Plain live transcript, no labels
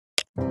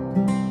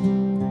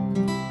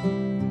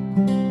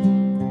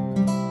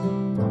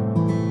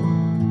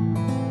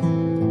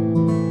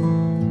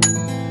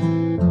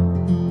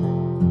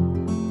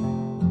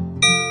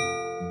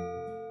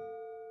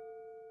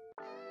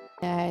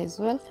guys,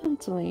 welcome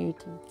to my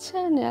YouTube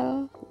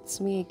channel. It's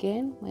me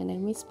again. My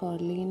name is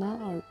Paulina,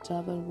 or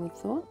Travel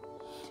with O,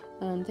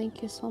 and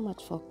thank you so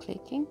much for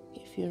clicking.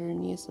 If you're a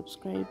new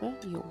subscriber,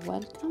 you're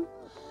welcome.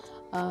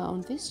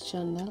 On this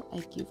channel I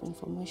give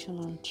information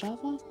on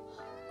travel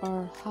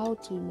or how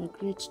to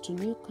immigrate to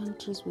new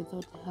countries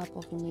without the help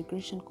of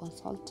immigration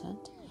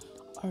consultant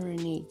or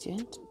an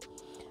agent.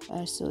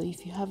 So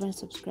if you haven't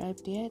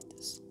subscribed yet,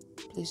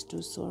 please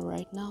do so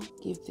right now.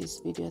 Give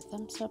this video a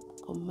thumbs up,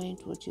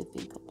 comment what you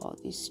think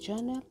about this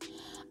channel,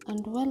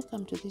 and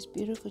welcome to this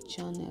beautiful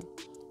channel.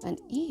 And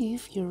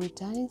if you're a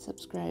returning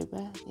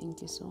subscriber,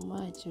 thank you so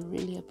much. I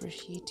really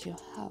appreciate your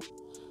help.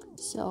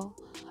 So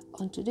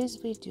on today's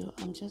video,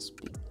 I'm just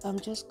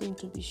going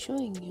to be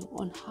showing you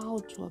on how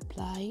to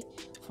apply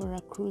for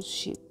a cruise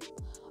ship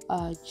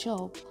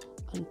job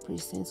on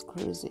Princess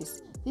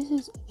Cruises. This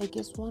is, I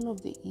guess, one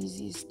of the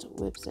easiest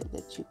website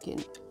that you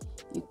can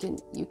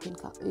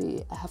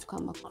have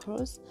come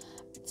across.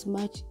 It's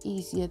much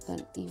easier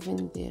than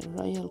even the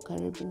Royal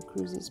Caribbean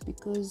Cruises,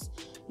 because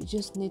you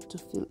just need to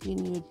fill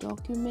in your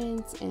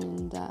documents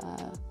and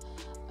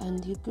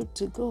you're good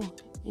to go,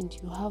 and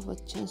you have a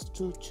chance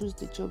to choose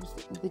the job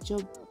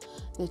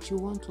that you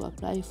want to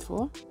apply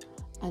for.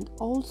 And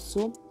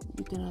also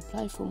you can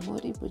apply for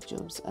multiple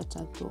jobs at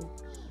a go.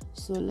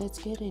 So let's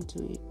get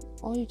into it.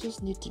 All you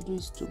just need to do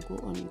is to go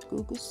on your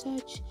Google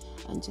search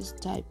and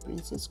just type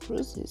Princess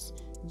Cruises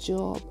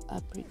job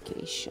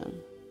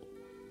application.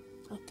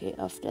 Okay,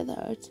 after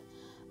that,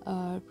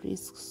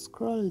 please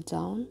scroll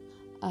down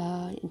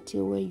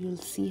until where you'll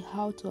see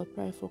how to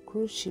apply for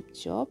cruise ship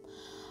job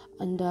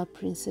under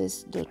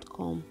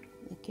princess.com.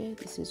 Okay,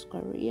 this is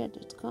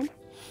career.com,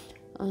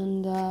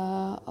 and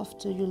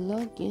after you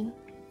log in,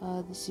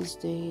 this is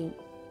the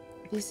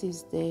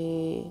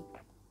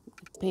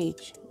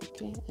page.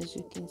 Okay, as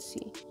you can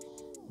see,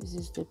 this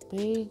is the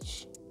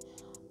page,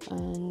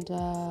 and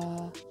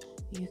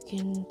you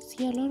can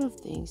see a lot of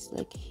things.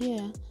 Like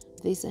here,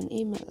 there's an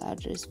email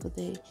address for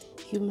the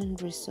human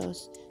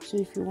resource, so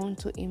if you want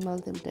to email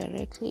them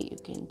directly, you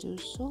can do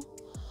so.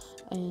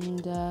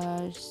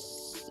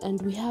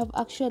 And we have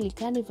actually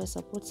Canva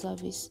support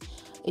service.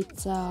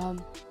 It's a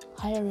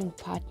hiring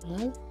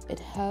partner. It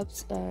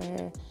helps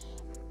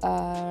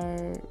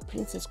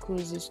Princess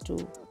Cruises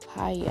to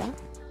hire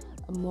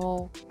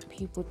more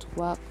people to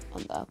work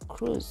on the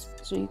cruise.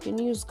 So you can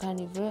use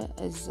Canva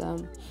as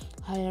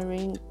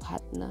hiring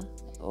partner,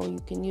 or you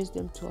can use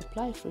them to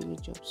apply for your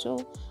job.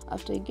 So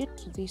after you get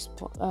to this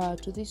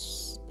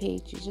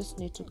page, you just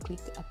need to click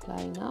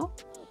apply now,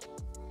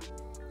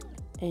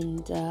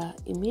 and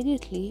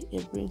immediately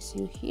it brings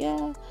you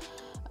here.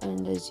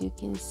 And as you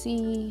can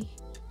see,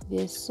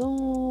 there's so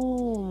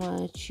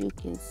much you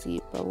can see,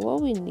 but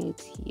what we need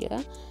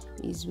here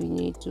is we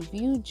need to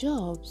view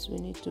jobs. We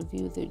need to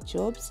view the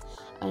jobs,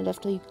 and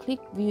after you click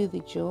view the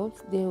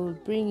jobs, they will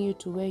bring you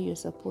to where you're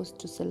supposed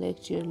to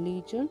select your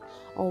region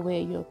or where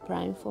you're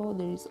applying for.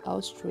 There is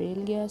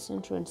Australia,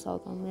 Central and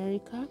South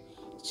America,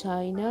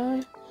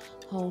 China,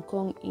 Hong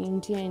Kong,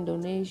 India,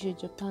 Indonesia,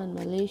 Japan,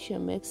 Malaysia,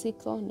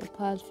 Mexico,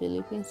 Nepal,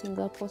 Philippines,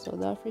 Singapore,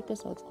 South Africa,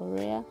 South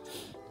Korea,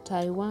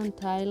 Taiwan,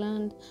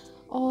 Thailand,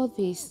 all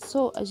this.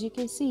 So as you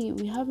can see,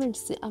 we haven't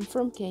seen, I'm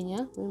from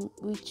Kenya,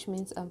 which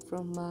means I'm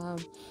from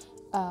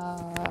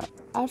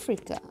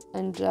Africa,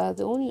 and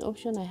the only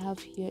option I have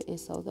here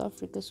is South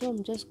Africa. So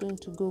I'm just going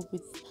to go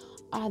with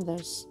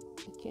others.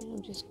 Okay,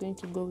 I'm just going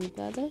to go with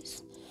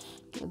others,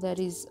 that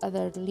is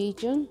other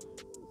region.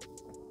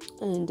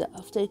 And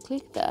after I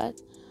click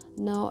that,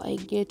 now I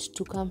get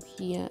to come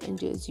here,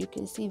 and as you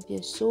can see,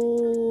 there's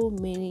so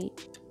many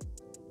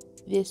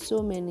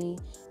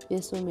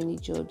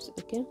jobs.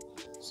 Okay,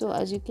 so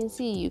as you can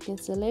see, you can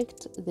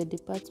select the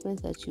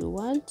department that you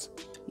want.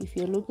 If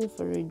you're looking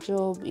for a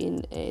job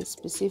in a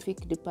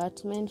specific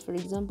department, for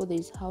example, there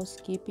is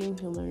housekeeping,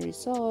 human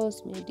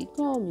resource,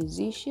 medical,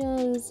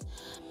 musicians,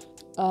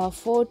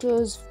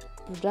 photos,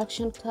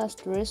 production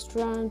cast,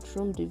 restaurant,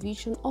 room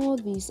division. All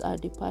these are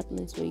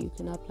departments where you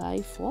can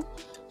apply for.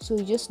 So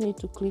you just need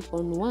to click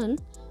on one,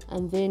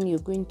 and then you're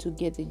going to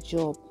get the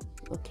job.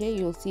 Okay,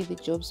 you'll see the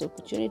jobs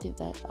opportunity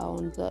that are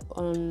on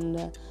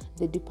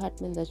the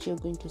department that you're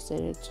going to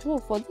select. So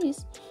for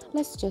this,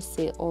 let's just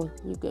say all.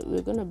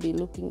 We're going to be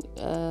looking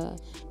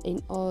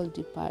in all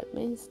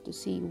departments to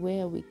see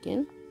where we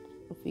can,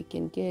 if we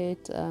can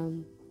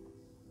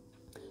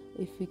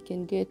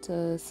get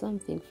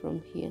something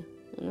from here,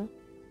 you know.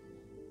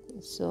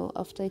 So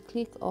after I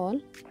click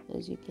all,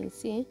 as you can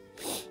see,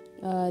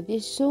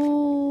 there's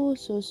so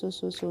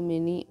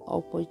many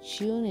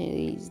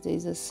opportunities.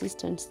 There's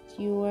assistant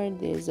steward,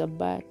 there's a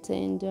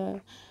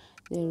bartender,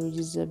 there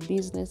is a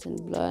business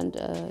and brand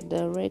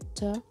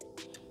director.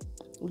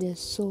 There's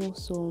so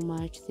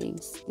much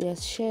things.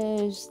 There's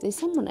chefs. There's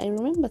someone, I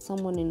remember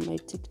someone in my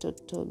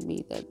TikTok told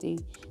me that they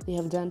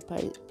have done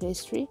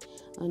pastry,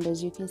 and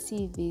as you can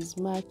see, there's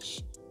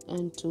much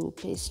into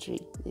pastry.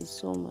 There's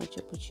so much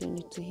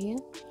opportunity here.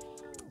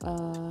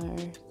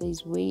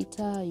 There's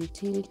waiter,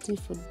 utility,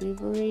 food,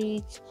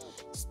 beverage,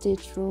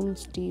 stateroom,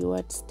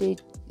 steward,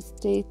 stage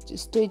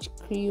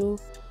crew,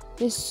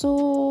 There's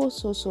so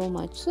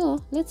much. So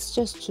let's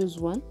just choose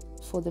one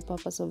for the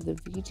purpose of the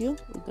video.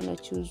 We're gonna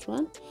choose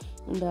one,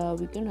 and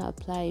we're gonna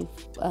apply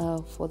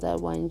for that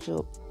one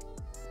job.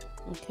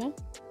 Okay,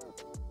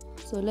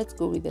 so let's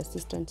go with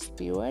assistant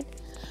steward.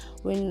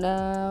 When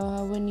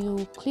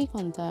you click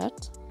on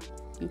that,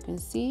 you can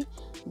see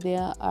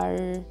there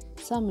are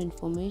some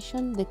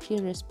information, the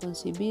key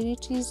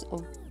responsibilities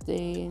of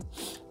the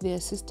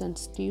assistant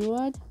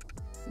steward.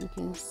 You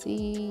can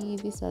see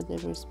these are the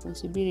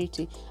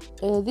responsibility.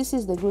 This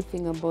is the good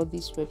thing about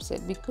this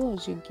website,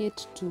 because they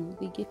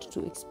get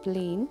to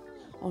explain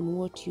on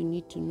what you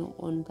need to know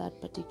on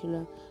that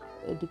particular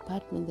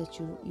department that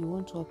you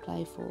want to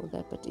apply for,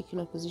 that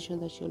particular position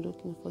that you're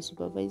looking for,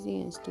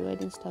 supervising and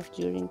stewarding staff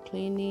during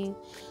cleaning.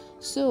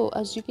 So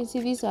as you can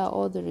see, these are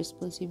all the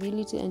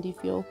responsibility, and if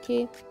you're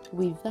okay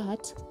with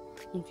that,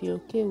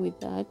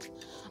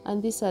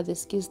 and these are the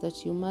skills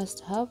that you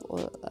must have,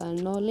 or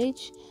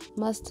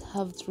must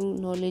have through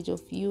knowledge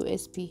of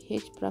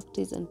USPH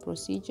practice and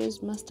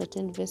procedures, must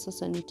attend vessel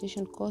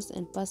sanitation course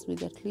and pass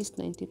with at least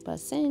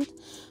 90%,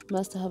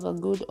 must have a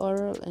good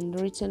oral and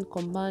written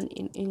command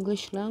in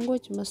English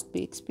language, must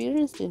be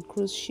experienced in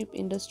cruise ship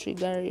industry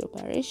galley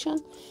operation,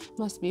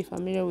 must be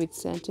familiar with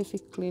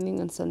scientific cleaning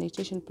and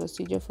sanitation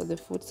procedure for the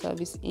food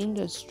service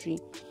industry.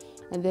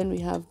 And then we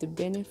have the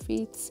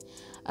benefits,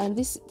 and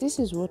this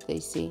is what they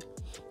say: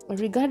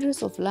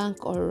 regardless of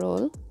rank or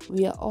role,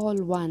 we are all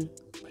one.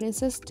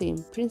 Princess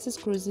Team. Princess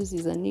Cruises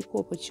is an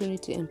equal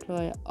opportunity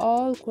employer.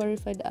 All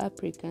qualified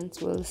applicants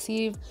will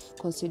receive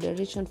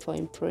consideration for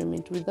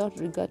employment without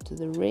regard to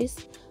the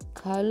race,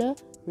 color,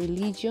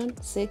 religion,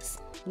 sex,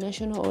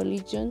 national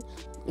origin,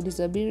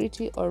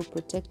 disability, or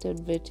protected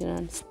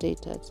veteran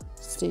status.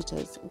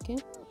 Okay,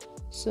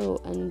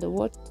 so, and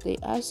what they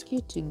ask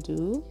you to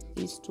do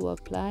is to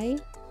apply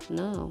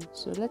now.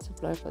 So let's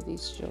apply for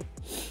this job.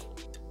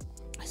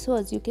 So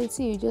as you can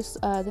see, you just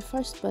the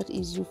first part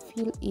is you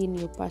fill in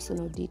your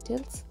personal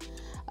details.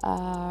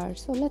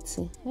 So let's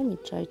see, let me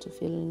try to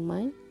fill in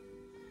mine.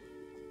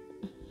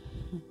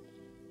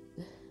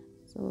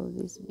 So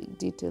these big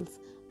details.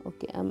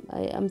 Okay,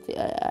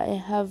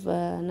 I have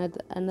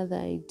another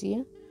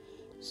idea.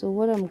 So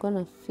what I'm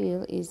gonna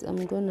fill is,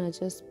 I'm gonna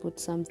just put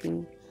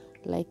something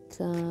like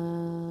let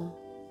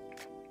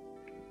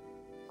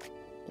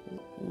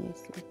me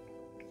see,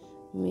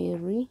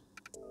 Mary.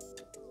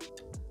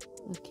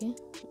 Okay,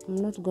 I'm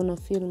not gonna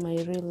fill my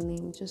real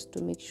name, just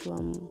to make sure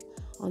I'm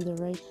on the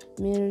right.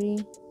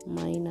 Mary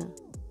Minor.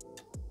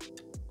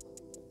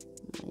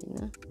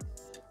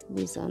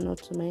 These are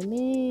not my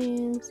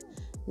names.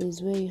 This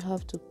is where you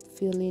have to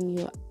fill in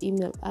your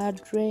email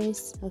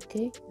address.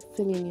 Okay,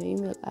 fill in your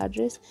email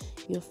address,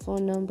 your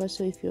phone number.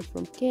 So if you're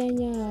from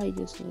Kenya, you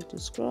just need to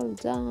scroll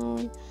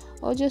down,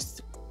 or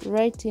just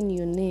write in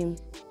your name,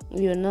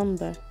 your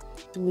number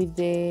with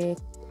the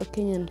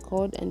Kenyan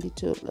code, and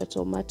it will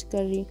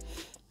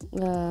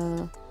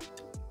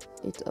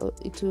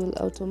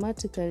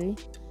automatically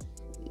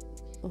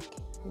okay,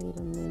 wait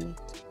a minute.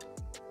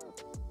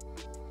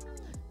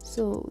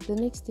 So the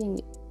next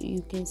thing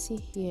you can see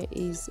here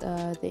is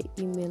the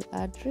email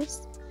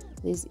address.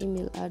 There's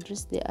email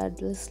address, the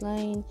address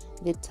line,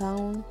 the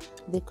town,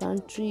 the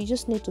country. You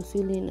just need to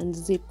fill in, and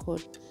zip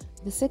code.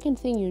 The second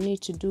thing you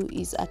need to do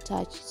is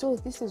attach. So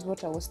this is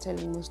what I was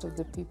telling most of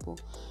the people.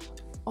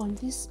 On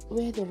this,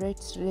 where they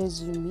write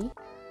resume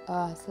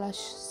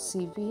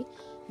 /CV,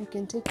 you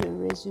can take your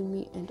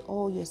resume and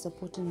all your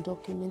supporting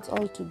documents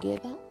all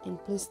together and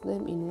place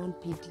them in one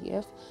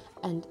PDF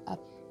and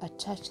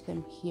attach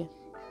them here.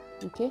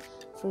 Okay,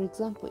 for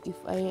example,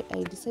 if I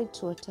decide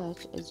to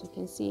attach, as you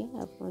can see,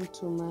 I've gone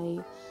to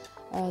my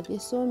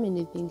there's so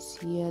many things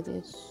here.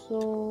 There's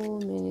so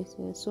many.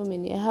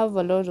 I have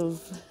a lot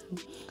of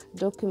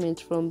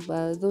documents from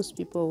those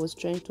people I was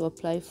trying to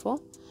apply for.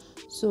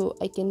 So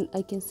I can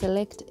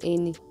select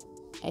any.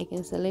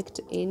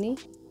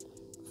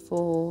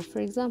 For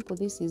example,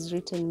 this is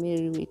written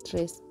Mary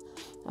Waitress.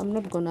 I'm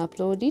not gonna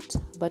upload it,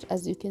 but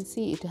as you can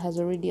see, it has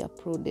already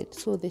uploaded.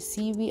 So the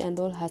CV and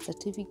all her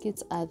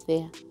certificates are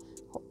there.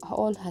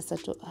 All her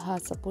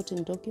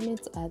supporting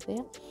documents are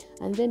there.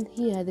 And then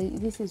here,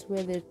 this is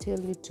where they tell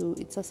you to,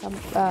 it's a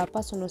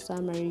personal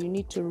summary. You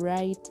need to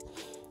write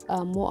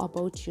more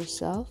about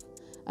yourself,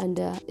 and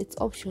it's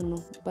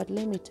optional. But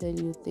let me tell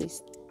you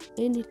this: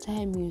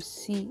 anytime you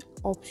see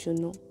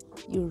optional,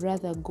 you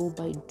rather go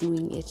by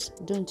doing it.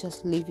 Don't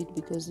just leave it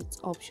because it's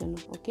optional.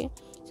 Okay,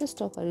 just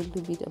talk a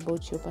little bit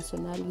about your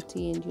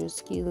personality and your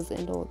skills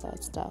and all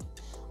that stuff.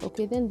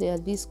 Okay, then there are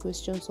these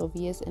questions of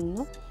yes and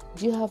no.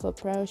 Do you have a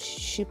prior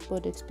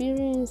shipboard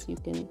experience? You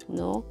can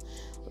no.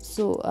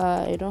 So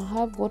I don't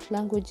have. What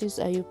languages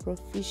are you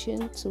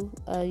proficient? So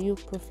so you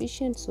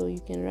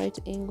can write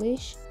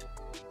English,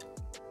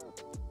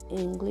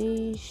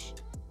 okay,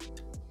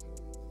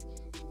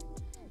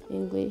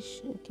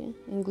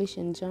 English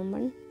and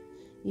German.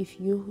 If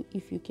you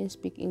can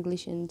speak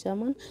English and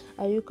German.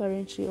 Are you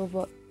currently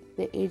over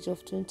the age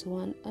of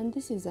 21? And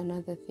this is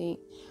another thing.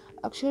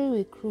 Actually,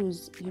 with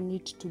cruise, you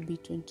need to be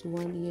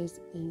 21 years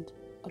and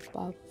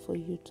above for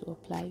you to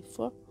apply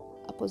for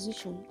a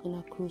position in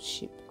a cruise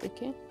ship.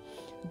 Okay,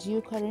 do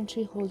you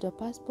currently hold a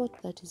passport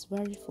that is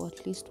valid for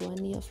at least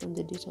 1 year from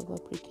the date of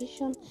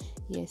application?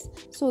 Yes.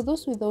 So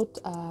those without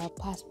a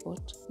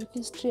passport,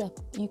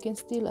 you can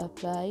still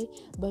apply,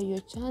 but your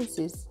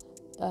chances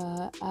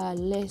are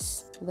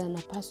less than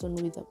a person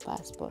with a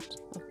passport.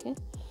 Okay.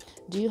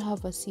 Do you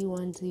have a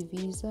C1Z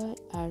visa?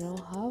 I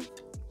don't have,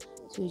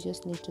 so you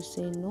just need to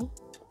say no.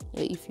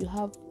 If you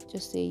have,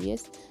 just say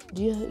yes.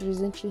 Do you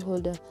recently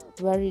hold a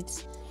valid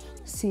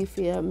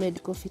CFA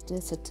medical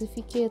fitness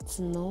certificate?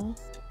 No.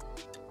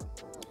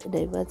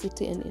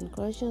 Diversity and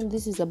inclusion,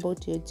 this is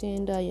about your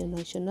gender, your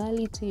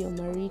nationality, your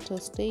marital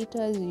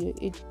status, your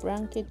age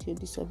bracket, your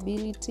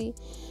disability.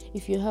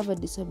 If you have a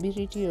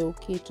disability, you're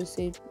okay to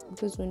say,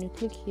 because when you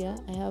click here,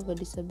 I have a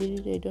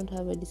disability, I don't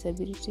have a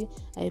disability,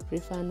 I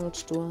prefer not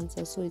to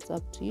answer. So it's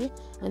up to you.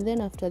 And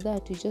then after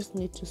that, you just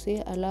need to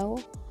say allow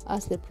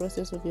us the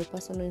process of your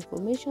personal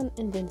information,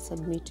 and then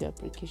submit your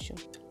application,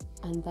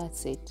 and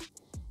that's it.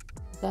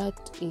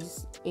 That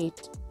is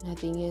it,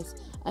 nothing else.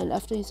 And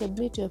after you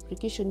submit your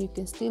application, you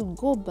can still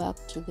go back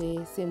to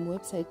the same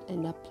website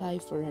and apply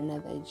for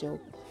another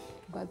job.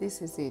 But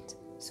this is it.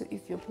 So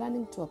if you're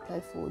planning to apply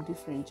for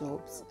different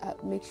jobs,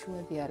 make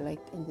sure they are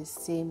like in the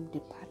same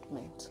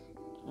department.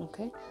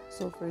 Okay,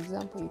 so for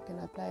example, you can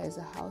apply as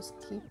a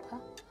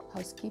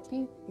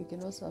housekeeping. You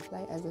can also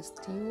apply as a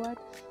steward.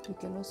 You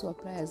can also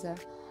apply as a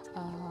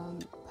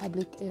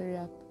public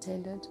area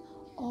attendant.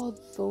 All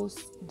those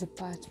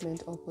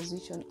department or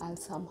position are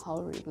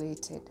somehow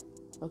related.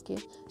 Okay,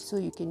 so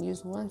you can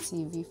use one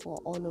CV for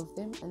all of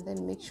them, and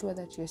then make sure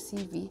that your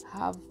CV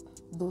have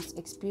those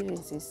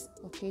experiences.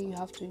 Okay, you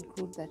have to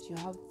include that you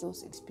have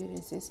those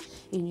experiences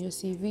in your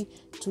CV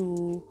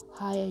to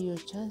higher your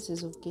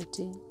chances of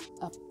getting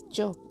a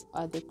job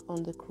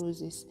on the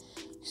cruises.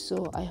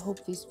 So I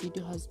hope this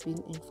video has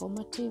been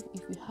informative.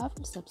 If you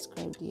haven't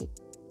subscribed yet,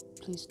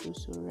 please do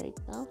so right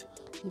now.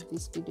 Give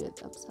this video a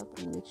thumbs up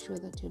and make sure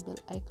that your bell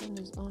icon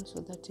is on so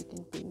that you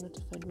can be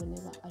notified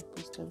whenever I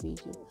post a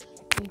video.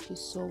 Thank you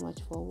so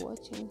much for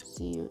watching.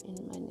 See you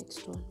in my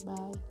next one.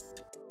 Bye.